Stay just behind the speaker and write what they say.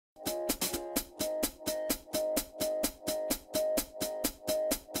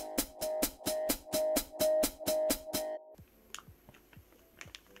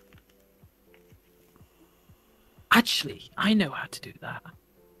Actually, I know how to do that.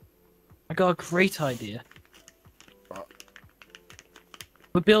 I got a great idea. What?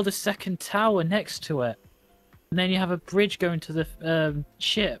 We build a second tower next to it, and then you have a bridge going to the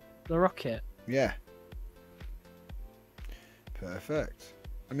ship, the rocket. Yeah. Perfect.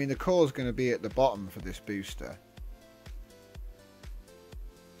 I mean, the core's going to be at the bottom for this booster.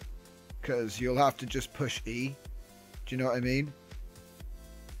 Because you'll have to just push E. Do you know what I mean?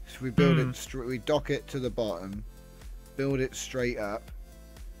 So we build it, we dock it to the bottom, build it straight up,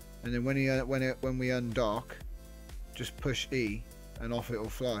 and then when we undock, just push E, and off it'll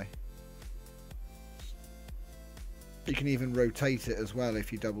fly. You can even rotate it as well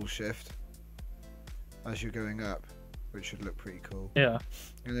if you double shift as you're going up, which should look pretty cool. Yeah.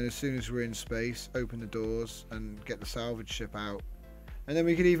 And then as soon as we're in space, open the doors and get the salvage ship out. And then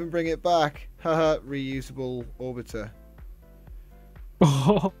we could even bring it back. Haha, reusable orbiter.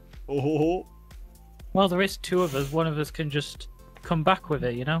 Oh. Oh. Well, there is two of us. One of us can just come back with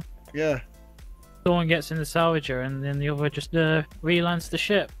it, you know? Yeah. Someone gets in the salvager and then the other just re-lands the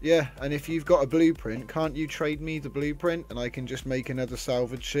ship. Yeah, and if you've got a blueprint, can't you trade me the blueprint and I can just make another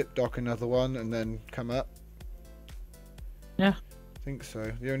salvage ship, dock another one, and then come up? Yeah. I think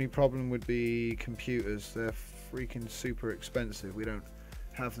so. The only problem would be computers. They're freaking super expensive. We don't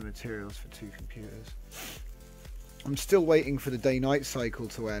have the materials for 2 computers. I'm still waiting for the day-night cycle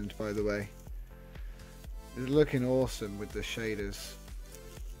to end, by the way. It's looking awesome with the shaders.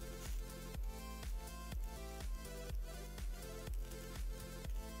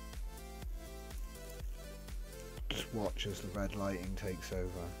 Just watch as the red lighting takes over.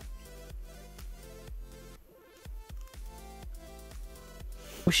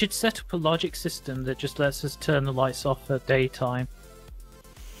 We should set up a logic system that just lets us turn the lights off at daytime.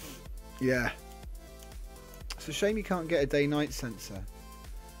 Yeah. It's a shame you can't get a day-night sensor.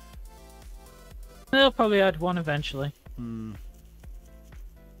 They'll probably add one eventually. Hmm.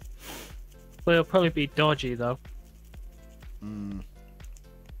 But it'll probably be dodgy though. Hmm.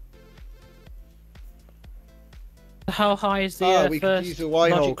 How high is the we could first use a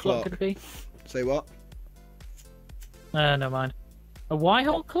Y-hole logic clock. going to be? Say what? Never mind. A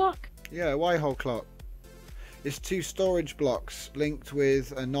Y-hole clock? Yeah, a Y-hole clock. It's 2 storage blocks linked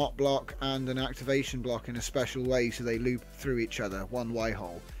with a NOT block and an activation block in a special way so they loop through each other, one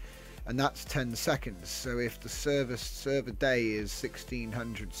Y-hole. And that's 10 seconds. So if the server day is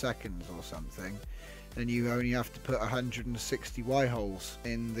 1600 seconds or something, then you only have to put 160 Y-holes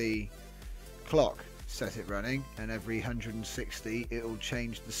in the clock. Set it running, and every 160 it'll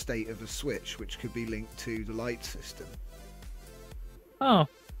change the state of a switch, which could be linked to the light system. Oh.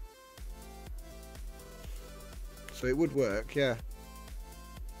 So it would work, yeah.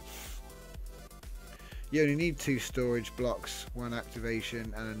 You only need 2 storage blocks, 1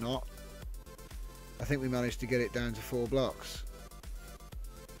 activation and a NOT. I think we managed to get it down to 4 blocks.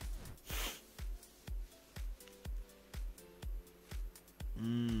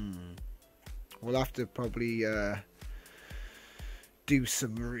 We'll have to probably do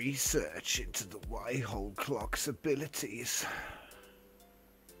some research into the Y-hole clock's abilities.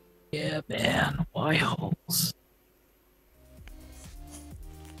 Yeah, man. Y-holes.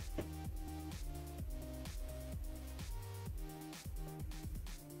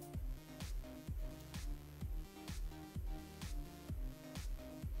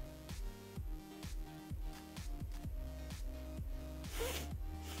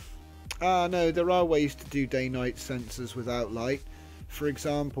 No, there are ways to do day-night sensors without light. For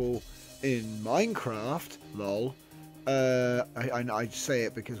example, in Minecraft, lol, I say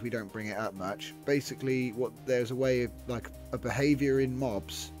it because we don't bring it up much. Basically, there's a way of, like, a behavior in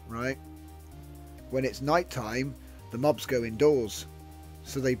mobs, right? When it's nighttime, the mobs go indoors,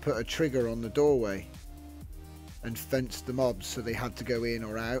 so they put a trigger on the doorway and fenced the mobs, so they had to go in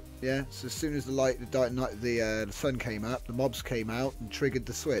or out. Yeah. So as soon as the sun came up, the mobs came out and triggered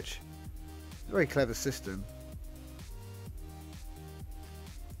the switch. It's a very clever system.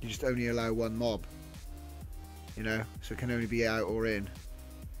 You just only allow 1 mob, you know, so it can only be out or in.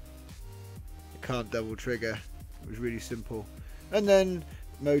 It can't double trigger. It was really simple. And then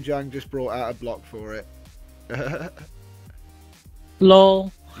Mojang just brought out a block for it.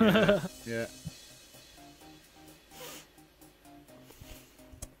 LOL. Yeah.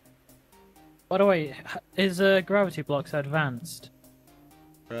 By the way, is gravity blocks advanced?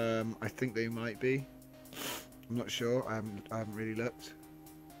 I think they might be. I'm not sure. I haven't really looked.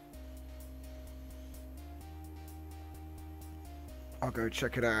 I'll go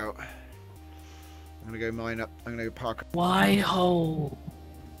check it out. I'm gonna go mine up. I'm gonna go park. Y-hole.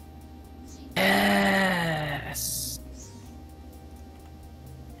 Yes.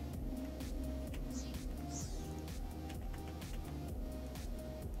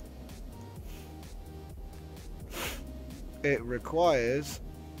 it requires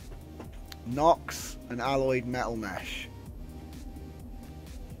Nox and alloyed metal mesh.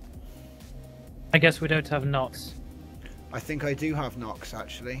 I guess we don't have Nox. I think I do have Nox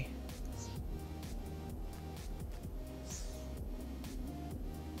actually.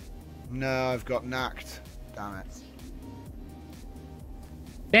 No, I've got Nact. Damn it.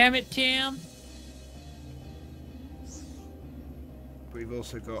 Damn it, Tim! We've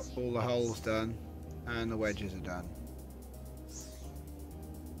also got all the holes done and the wedges are done.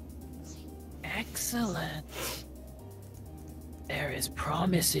 Excellent. There is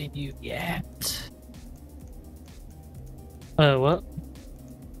promise in you yet. What?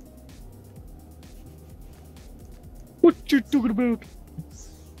 What you talking about?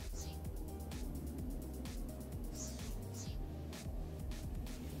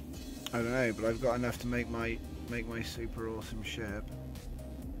 I don't know, but I've got enough to make my super awesome ship.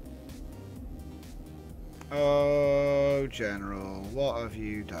 Oh, General, what have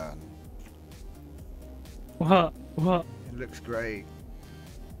you done? What? What? It looks great.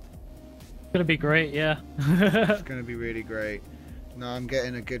 It's gonna be great, yeah. It's gonna be really great. No, I'm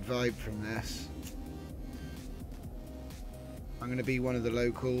getting a good vibe from this. I'm gonna be one of the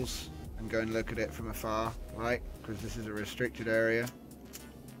locals and go and look at it from afar, right? Because this is a restricted area.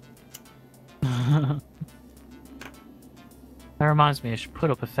 That reminds me, I should put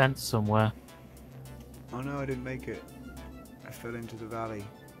up a fence somewhere. Oh no, I didn't make it. I fell into the valley.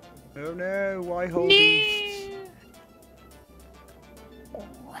 Oh no, why hold beasts?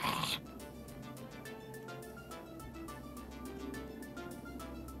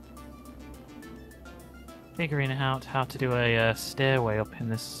 Figuring out how to do a stairway up in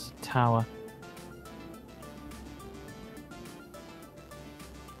this tower.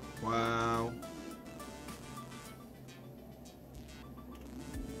 Wow.